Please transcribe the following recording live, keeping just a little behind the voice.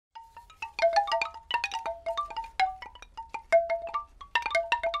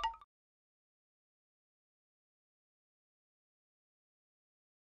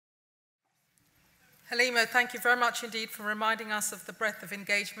Halima, thank you very much indeed for reminding us of the breadth of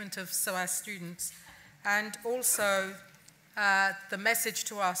engagement of SOAS students and also the message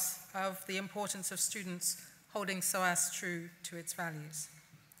to us of the importance of students holding SOAS true to its values.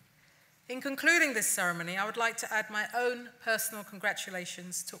 In concluding this ceremony, I would like to add my own personal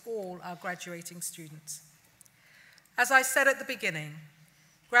congratulations to all our graduating students. As I said at the beginning,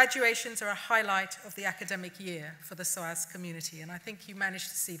 graduations are a highlight of the academic year for the SOAS community, and I think you managed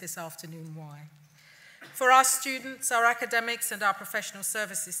to see this afternoon why. For our students, our academics, and our professional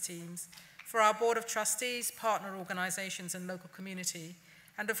services teams, for our Board of Trustees, partner organisations, and local community,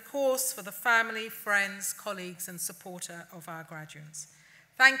 and of course for the family, friends, colleagues, and supporter of our graduates.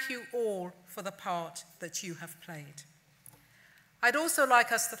 Thank you all for the part that you have played. I'd also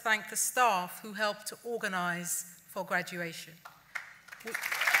like us to thank the staff who helped to organise for graduation.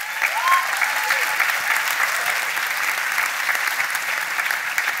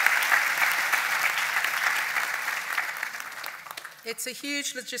 It's a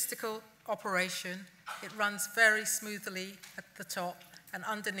huge logistical operation. It runs very smoothly at the top, and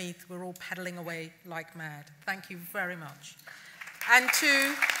underneath we're all paddling away like mad. Thank you very much.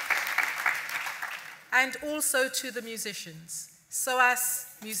 And also to the musicians, SOAS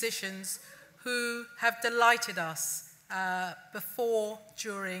musicians who have delighted us before,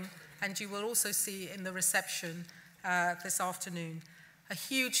 during, and you will also see in the reception this afternoon. A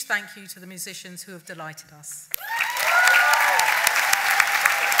huge thank you to the musicians who have delighted us.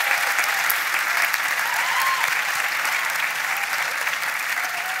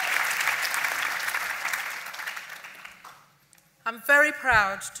 I'm very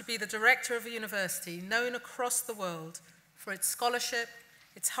proud to be the director of a university known across the world for its scholarship,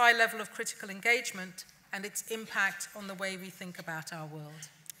 its high level of critical engagement, and its impact on the way we think about our world.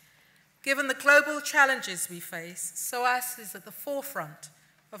 Given the global challenges we face, SOAS is at the forefront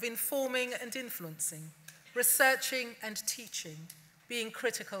of informing and influencing, researching and teaching, being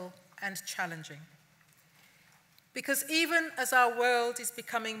critical and challenging. Because even as our world is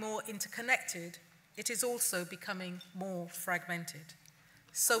becoming more interconnected, it is also becoming more fragmented,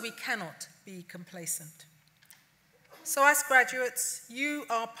 so we cannot be complacent. SOAS graduates, you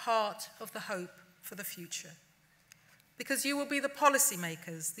are part of the hope for the future, because you will be the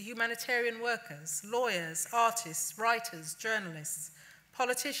policymakers, the humanitarian workers, lawyers, artists, writers, journalists,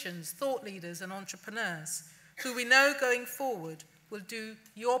 politicians, thought leaders, and entrepreneurs, who we know going forward will do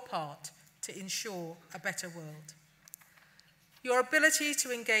your part to ensure a better world. Your ability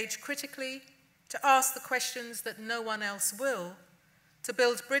to engage critically, to ask the questions that no one else will, to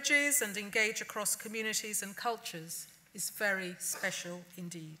build bridges and engage across communities and cultures is very special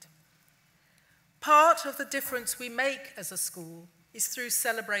indeed. Part of the difference we make as a school is through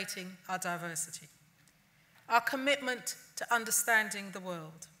celebrating our diversity, our commitment to understanding the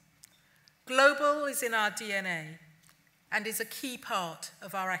world. Global is in our DNA and is a key part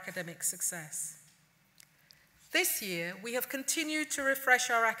of our academic success. This year, we have continued to refresh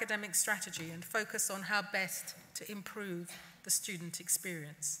our academic strategy and focus on how best to improve the student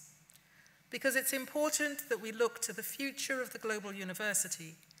experience. Because it's important that we look to the future of the global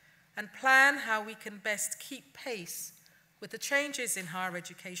university and plan how we can best keep pace with the changes in higher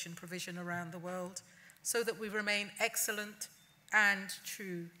education provision around the world so that we remain excellent and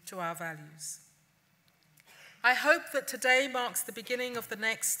true to our values. I hope that today marks the beginning of the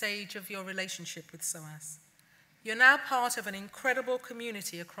next stage of your relationship with SOAS. You're now part of an incredible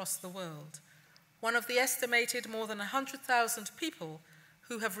community across the world, one of the estimated more than 100,000 people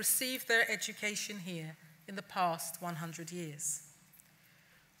who have received their education here in the past 100 years.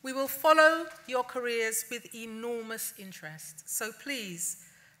 We will follow your careers with enormous interest, so please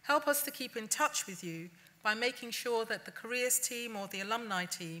help us to keep in touch with you by making sure that the careers team or the alumni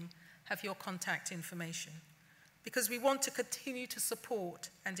team have your contact information, because we want to continue to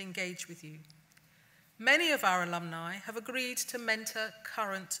support and engage with you. Many of our alumni have agreed to mentor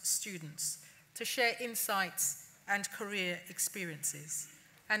current students, to share insights and career experiences,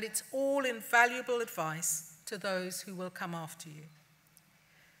 and it's all invaluable advice to those who will come after you.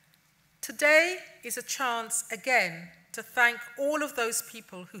 Today is a chance again to thank all of those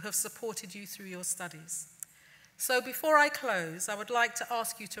people who have supported you through your studies. So before I close, I would like to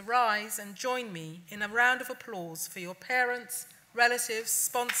ask you to rise and join me in a round of applause for your parents, relatives,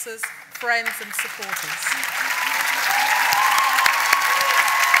 sponsors, friends, and supporters.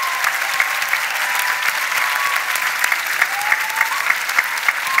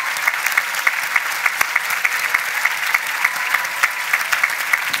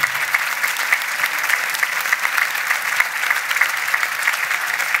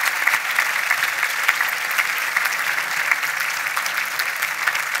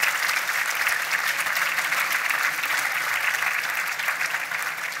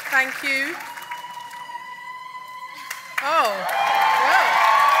 Thank you. Oh, well.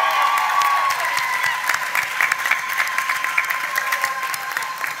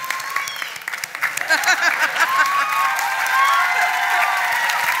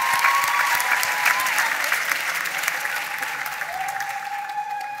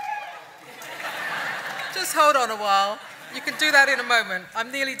 Just hold on a while. You can do that in a moment.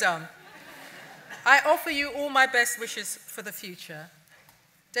 I'm nearly done. I offer you all my best wishes for the future.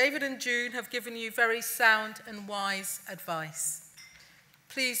 David and June have given you very sound and wise advice.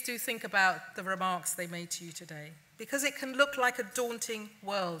 Please do think about the remarks they made to you today, because it can look like a daunting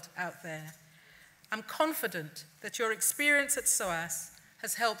world out there. I'm confident that your experience at SOAS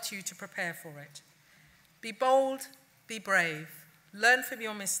has helped you to prepare for it. Be bold, be brave, learn from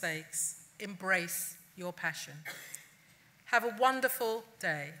your mistakes, embrace your passion. Have a wonderful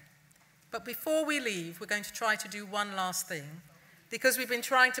day. But before we leave, we're going to try to do one last thing, because we've been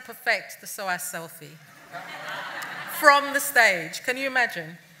trying to perfect the SOAS selfie from the stage. Can you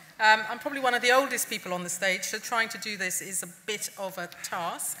imagine? I'm probably one of the oldest people on the stage, so trying to do this is a bit of a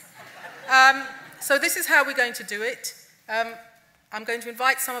task. So this is how we're going to do it. I'm going to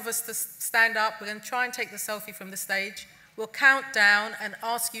invite some of us to stand up. We're going to try and take the selfie from the stage. We'll count down and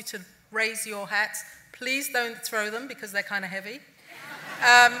ask you to raise your hats. Please don't throw them because they're kind of heavy.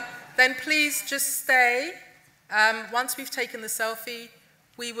 Then please just stay. Once we've taken the selfie,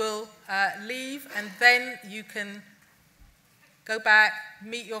 we will leave, and then you can go back,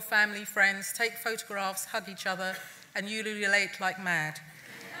 meet your family, friends, take photographs, hug each other, and ululate like mad.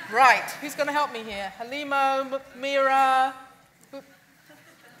 Right, who's going to help me here? Halima, Mira,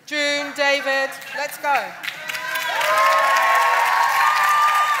 June, David, let's go.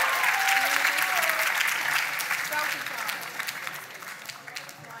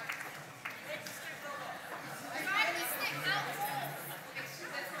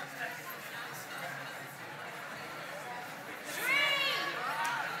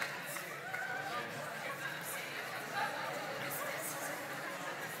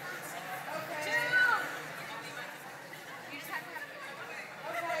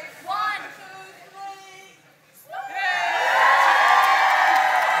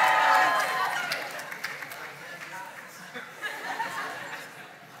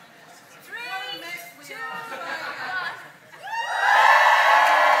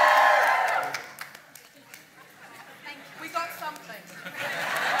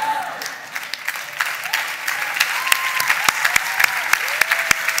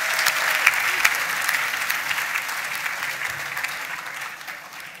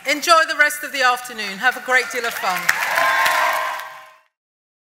 Enjoy the rest of the afternoon. Have a great deal of fun.